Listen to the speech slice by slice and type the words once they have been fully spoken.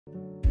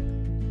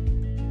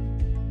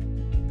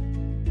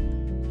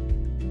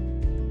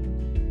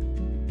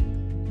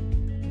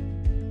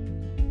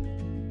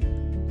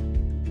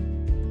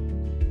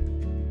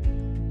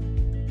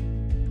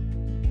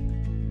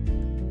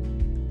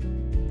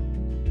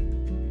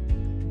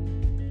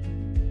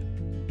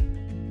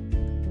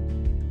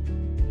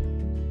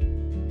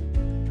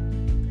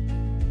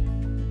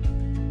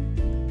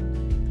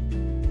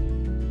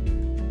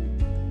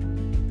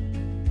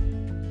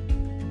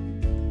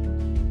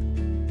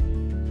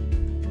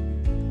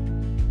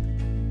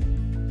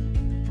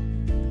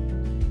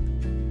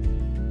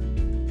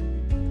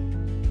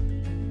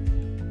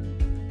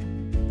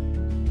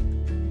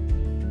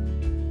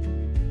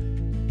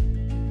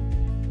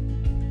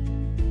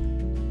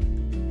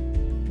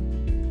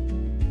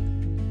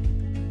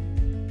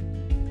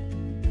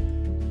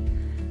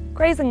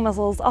Grazing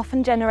muzzles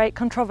often generate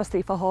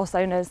controversy for horse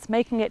owners,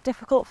 making it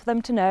difficult for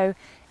them to know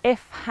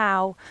if,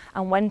 how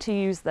and when to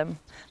use them.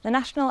 The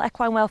National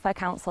Equine Welfare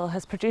Council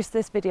has produced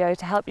this video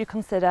to help you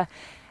consider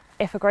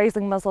if a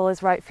grazing muzzle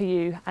is right for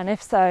you, and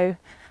if so,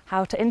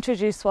 how to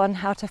introduce one,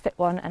 how to fit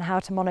one and how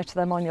to monitor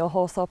them on your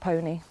horse or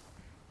pony.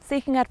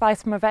 Seeking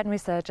advice from a veterinary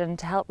surgeon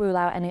to help rule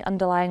out any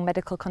underlying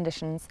medical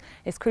conditions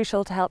is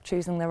crucial to help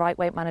choosing the right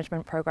weight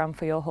management programme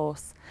for your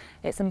horse.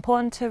 It's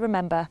important to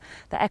remember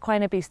that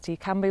equine obesity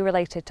can be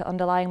related to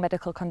underlying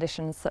medical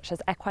conditions such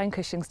as equine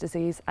Cushing's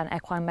disease and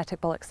equine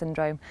metabolic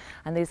syndrome,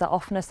 and these are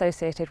often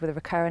associated with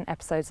recurrent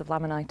episodes of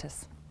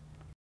laminitis.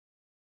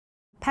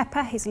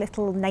 Pepper, his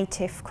little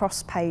native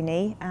cross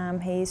pony,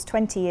 he's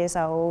 20 years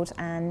old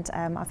and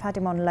I've had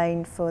him on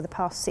loan for the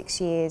past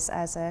 6 years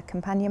as a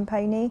companion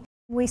pony.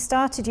 We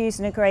started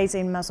using a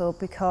grazing muzzle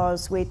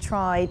because we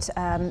tried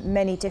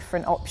many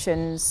different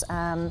options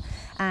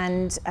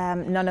and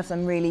none of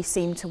them really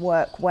seemed to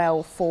work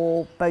well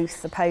for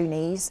both the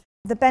ponies.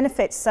 The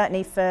benefits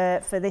certainly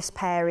for this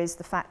pair is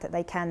the fact that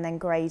they can then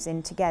graze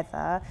in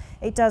together.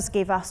 It does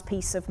give us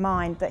peace of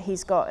mind that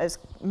he's got as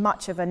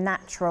much of a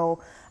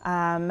natural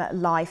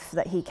life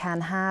that he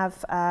can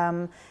have,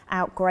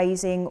 out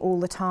grazing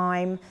all the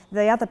time.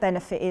 The other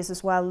benefit is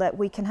as well that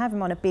we can have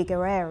him on a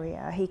bigger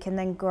area. He can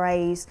then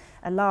graze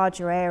a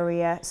larger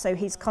area, so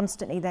he's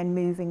constantly then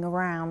moving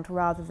around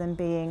rather than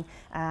being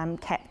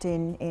kept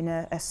in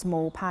a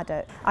small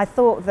paddock. I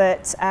thought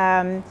that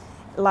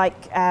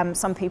like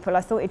some people,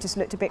 I thought it just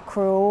looked a bit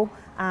cruel,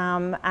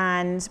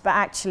 but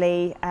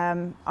actually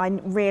I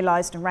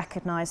realised and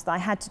recognised that I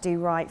had to do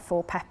right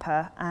for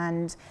Pepper,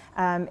 and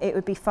it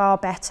would be far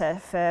better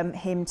for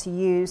him to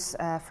use,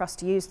 for us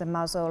to use the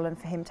muzzle and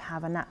for him to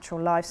have a natural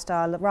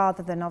lifestyle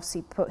rather than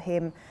obviously put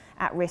him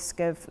at risk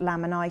of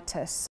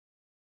laminitis.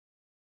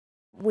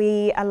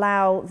 We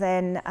allow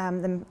then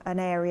them an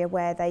area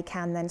where they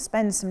can then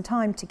spend some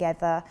time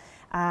together,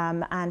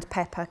 and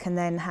Pepper can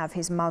then have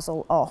his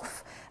muzzle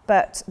off.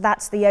 But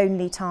that's the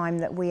only time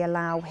that we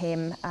allow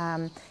him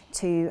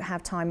to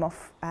have time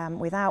off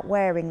without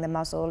wearing the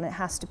muzzle, and it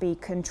has to be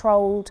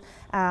controlled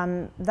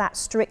that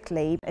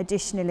strictly.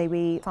 Additionally,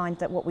 we find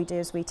that what we do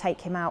is we take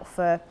him out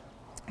for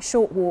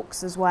short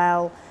walks as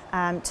well,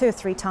 2 or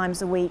 3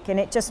 times a week, and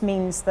it just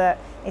means that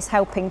it's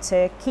helping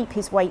to keep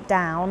his weight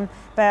down,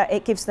 but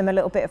it gives them a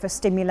little bit of a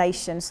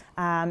stimulation.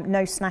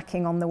 No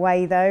snacking on the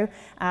way though.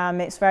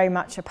 It's very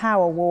much a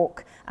power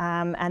walk,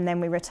 and then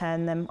we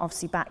return them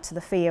obviously back to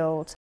the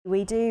field.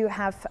 We do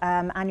have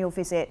annual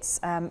visits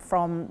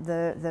from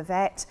the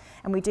vet,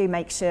 and we do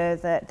make sure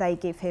that they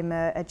give him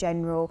a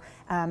general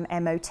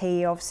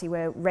MOT. Obviously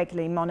we're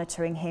regularly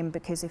monitoring him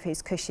because of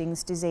his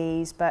Cushing's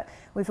disease, but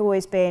we've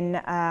always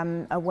been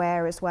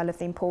aware as well of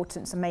the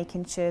importance of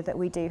making sure that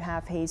we do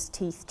have his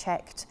teeth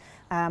checked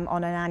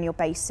on an annual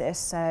basis,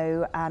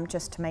 so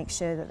just to make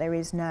sure that there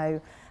is no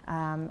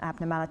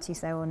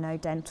abnormalities there or no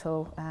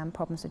dental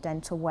problems with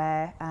dental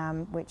wear,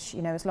 which,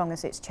 you know, as long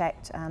as it's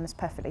checked, is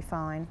perfectly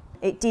fine.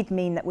 It did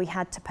mean that we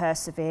had to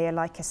persevere,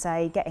 like I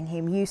say, getting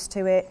him used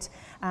to it,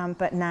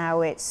 but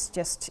now it's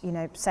just, you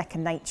know,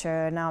 second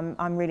nature, and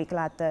I'm really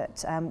glad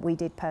that we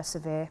did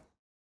persevere.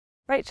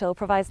 Rachel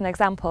provides an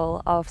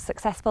example of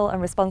successful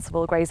and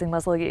responsible grazing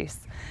muzzle use.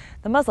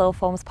 The muzzle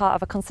forms part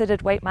of a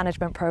considered weight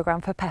management programme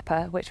for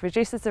Pepper, which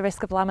reduces the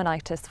risk of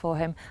laminitis for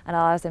him and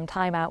allows him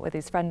time out with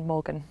his friend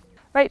Morgan.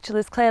 Rachel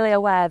is clearly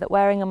aware that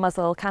wearing a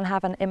muzzle can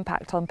have an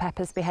impact on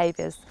Pepper's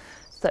behaviours,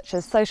 such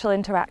as social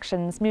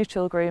interactions,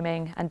 mutual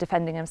grooming and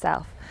defending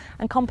himself,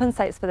 and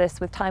compensates for this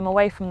with time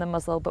away from the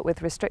muzzle but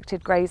with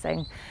restricted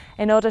grazing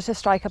in order to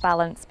strike a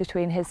balance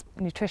between his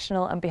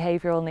nutritional and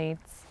behavioural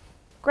needs.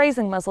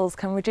 Grazing muzzles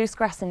can reduce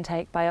grass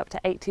intake by up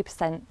to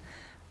 80%,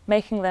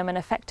 making them an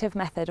effective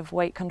method of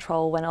weight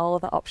control when all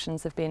other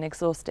options have been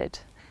exhausted.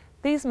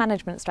 These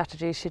management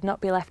strategies should not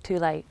be left too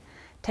late.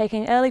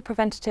 Taking early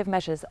preventative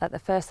measures at the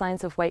first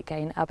signs of weight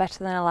gain are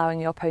better than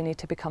allowing your pony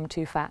to become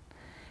too fat.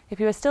 If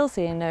you are still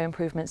seeing no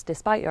improvements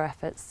despite your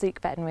efforts, seek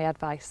veterinary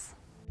advice.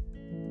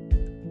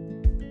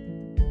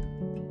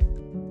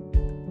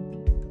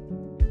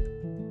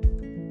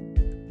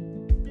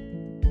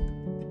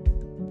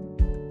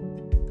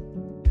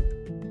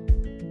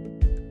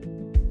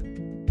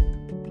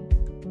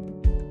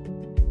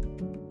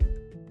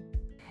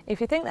 If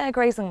you think that a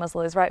grazing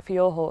muzzle is right for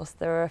your horse,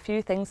 there are a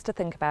few things to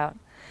think about.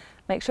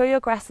 Make sure your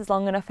grass is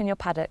long enough in your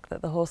paddock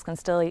that the horse can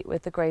still eat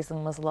with the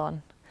grazing muzzle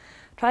on.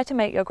 Try to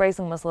make your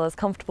grazing muzzle as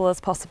comfortable as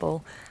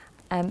possible.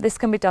 This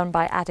can be done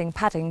by adding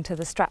padding to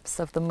the straps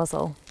of the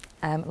muzzle,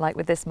 like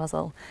with this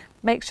muzzle.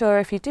 Make sure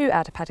if you do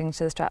add padding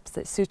to the straps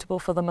that it's suitable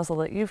for the muzzle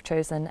that you've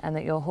chosen and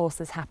that your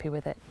horse is happy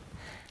with it.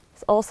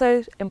 It's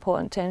also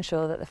important to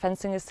ensure that the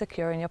fencing is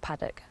secure in your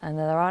paddock and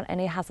that there aren't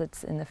any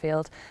hazards in the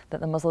field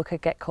that the muzzle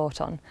could get caught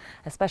on,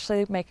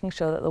 especially making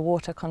sure that the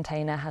water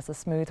container has a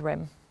smooth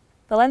rim.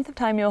 The length of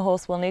time your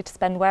horse will need to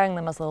spend wearing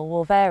the muzzle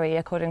will vary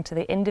according to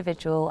the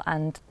individual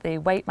and the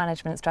weight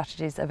management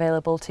strategies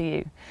available to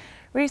you.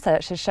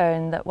 Research has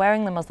shown that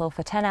wearing the muzzle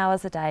for 10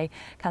 hours a day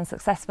can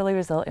successfully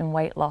result in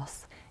weight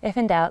loss. If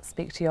in doubt,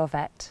 speak to your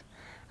vet.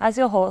 As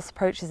your horse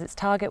approaches its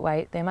target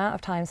weight, the amount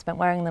of time spent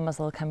wearing the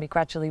muzzle can be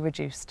gradually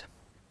reduced.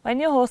 When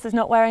your horse is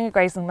not wearing a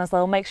grazing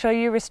muzzle, make sure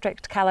you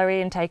restrict calorie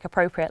intake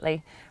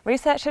appropriately.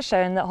 Research has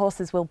shown that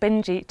horses will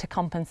binge eat to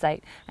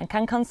compensate and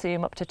can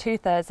consume up to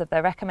 2/3 of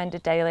their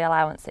recommended daily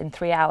allowance in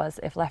 3 hours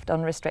if left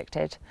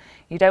unrestricted.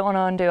 You don't want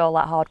to undo all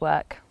that hard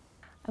work.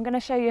 I'm going to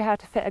show you how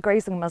to fit a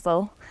grazing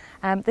muzzle.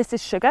 This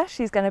is Sugar.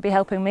 She's going to be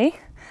helping me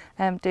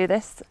do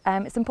this.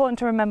 It's important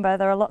to remember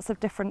there are lots of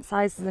different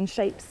sizes and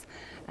shapes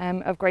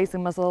of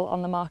grazing muzzle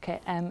on the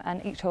market,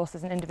 and each horse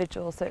is an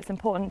individual, so it's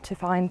important to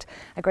find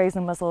a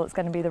grazing muzzle that's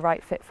going to be the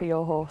right fit for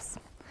your horse.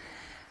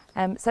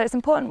 So it's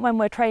important when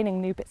we're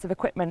training new bits of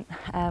equipment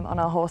on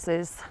our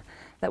horses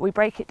that we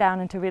break it down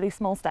into really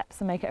small steps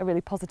and make it a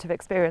really positive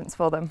experience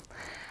for them.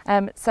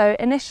 So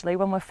initially,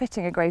 when we're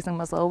fitting a grazing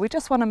muzzle, we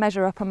just want to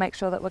measure up and make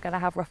sure that we're going to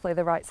have roughly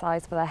the right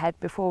size for their head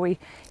before we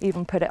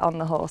even put it on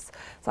the horse.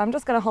 So I'm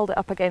just going to hold it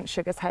up against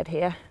Sugar's head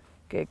here.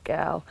 Good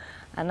girl.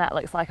 And that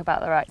looks like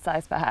about the right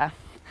size for her.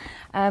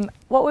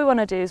 What we want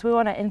to do is we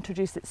want to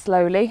introduce it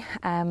slowly,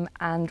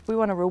 and we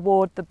want to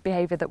reward the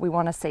behaviour that we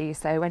want to see.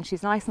 So when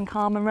she's nice and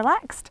calm and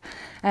relaxed,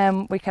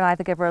 we can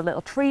either give her a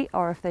little treat,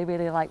 or if they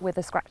really like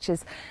wither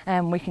scratches,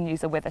 we can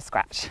use a wither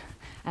scratch,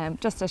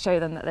 just to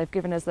show them that they've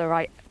given us the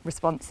right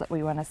response that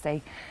we want to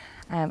see,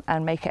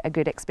 and make it a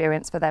good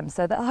experience for them,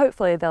 so that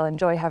hopefully they'll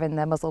enjoy having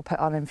their muzzle put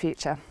on in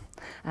future.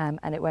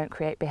 And it won't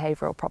create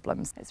behavioural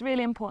problems. It's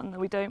really important that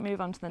we don't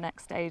move on to the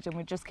next stage and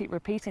we just keep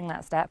repeating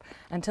that step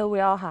until we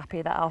are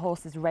happy that our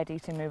horse is ready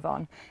to move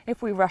on.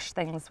 If we rush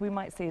things, we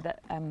might see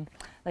that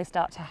they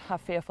start to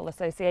have fearful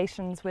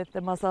associations with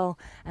the muzzle,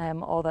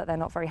 or that they're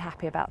not very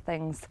happy about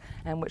things,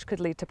 which could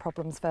lead to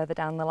problems further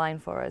down the line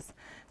for us.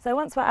 So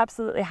once we're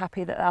absolutely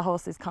happy that our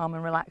horse is calm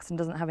and relaxed and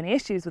doesn't have any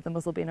issues with the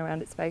muzzle being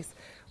around its face,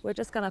 we're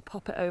just going to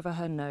pop it over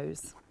her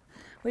nose.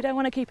 We don't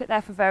want to keep it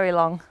there for very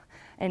long.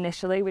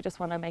 Initially, we just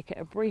want to make it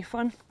a brief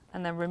one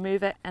and then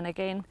remove it, and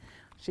again,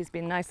 she's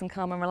been nice and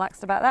calm and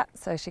relaxed about that,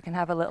 so she can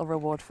have a little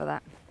reward for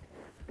that.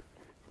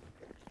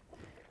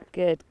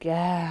 Good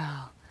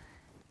girl.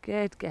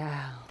 Good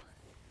girl.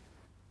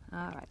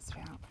 All right,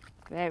 sweetheart.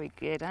 Very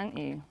good, aren't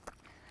you?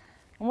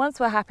 And once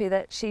we're happy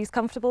that she's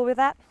comfortable with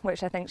that,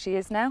 which I think she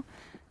is now,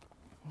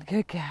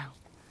 good girl,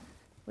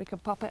 we can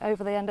pop it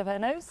over the end of her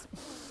nose.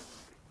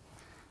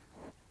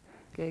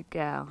 Good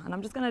girl. And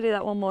I'm just going to do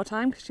that one more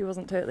time because she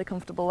wasn't totally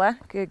comfortable there.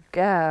 Good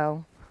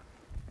girl.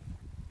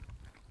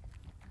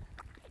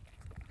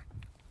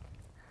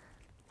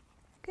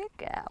 Good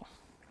girl.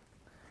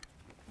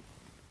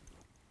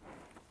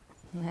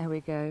 There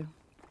we go.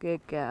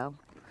 Good girl.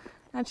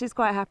 And she's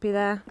quite happy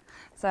there.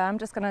 So I'm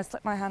just going to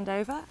slip my hand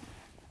over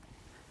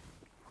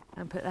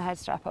and put the head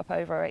strap up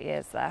over her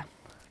ears there.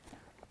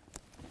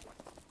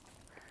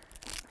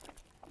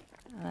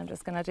 And I'm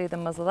just going to do the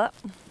muzzle up.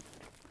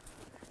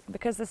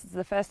 Because this is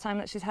the first time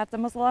that she's had the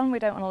muzzle on, we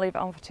don't want to leave it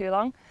on for too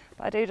long,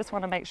 but I do just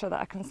want to make sure that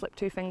I can slip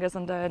 2 fingers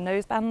under her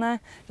noseband there,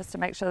 just to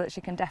make sure that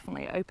she can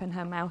definitely open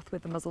her mouth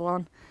with the muzzle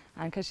on.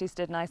 And because she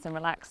stood nice and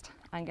relaxed,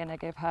 I'm going to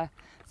give her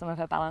some of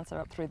her balancer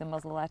up through the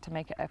muzzle there to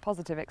make it a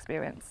positive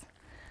experience.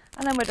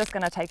 And then we're just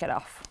going to take it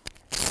off.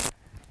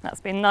 That's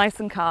been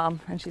nice and calm,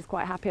 and she's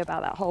quite happy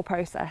about that whole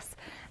process.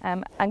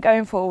 And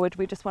going forward,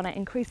 we just want to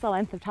increase the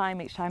length of time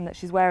each time that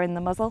she's wearing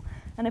the muzzle.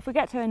 And if we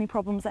get to any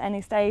problems at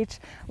any stage,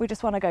 we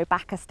just want to go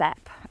back a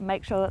step and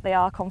make sure that they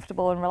are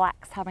comfortable and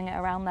relaxed having it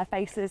around their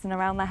faces and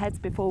around their heads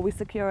before we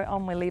secure it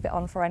on. We leave it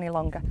on for any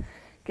longer.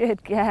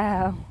 Good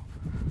girl.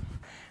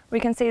 We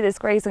can see this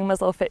grazing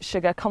muzzle fits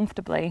Sugar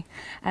comfortably,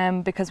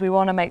 because we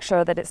want to make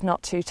sure that it's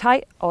not too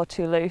tight or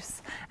too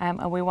loose,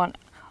 and we want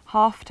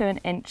 1/2 to 1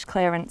 inch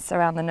clearance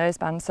around the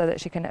noseband so that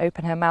she can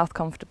open her mouth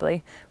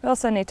comfortably. We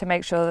also need to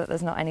make sure that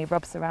there's not any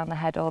rubs around the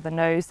head or the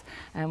nose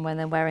when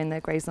they're wearing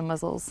their grazing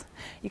muzzles.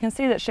 You can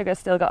see that Sugar's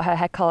still got her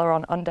head collar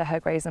on under her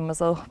grazing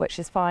muzzle, which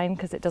is fine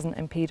because it doesn't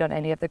impede on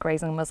any of the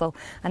grazing muzzle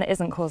and it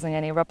isn't causing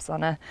any rubs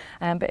on her.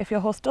 But if your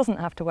horse doesn't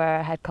have to wear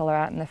a head collar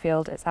out in the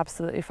field, it's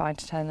absolutely fine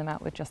to turn them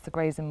out with just the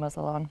grazing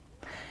muzzle on.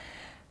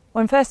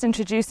 When first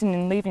introducing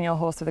and leaving your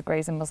horse with a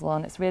grazing muzzle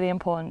on, it's really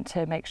important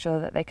to make sure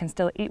that they can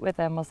still eat with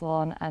their muzzle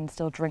on and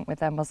still drink with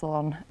their muzzle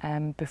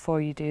on before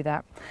you do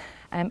that.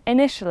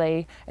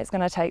 Initially, it's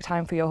going to take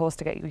time for your horse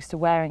to get used to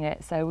wearing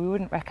it, so we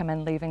wouldn't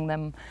recommend leaving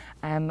them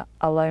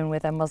alone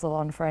with their muzzle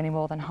on for any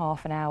more than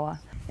half an hour.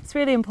 It's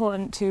really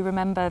important to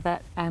remember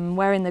that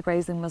wearing the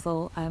grazing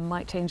muzzle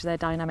might change their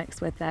dynamics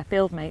with their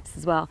field mates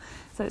as well.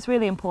 So it's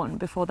really important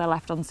before they're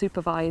left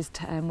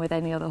unsupervised with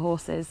any other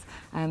horses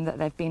that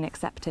they've been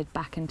accepted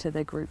back into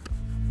the group.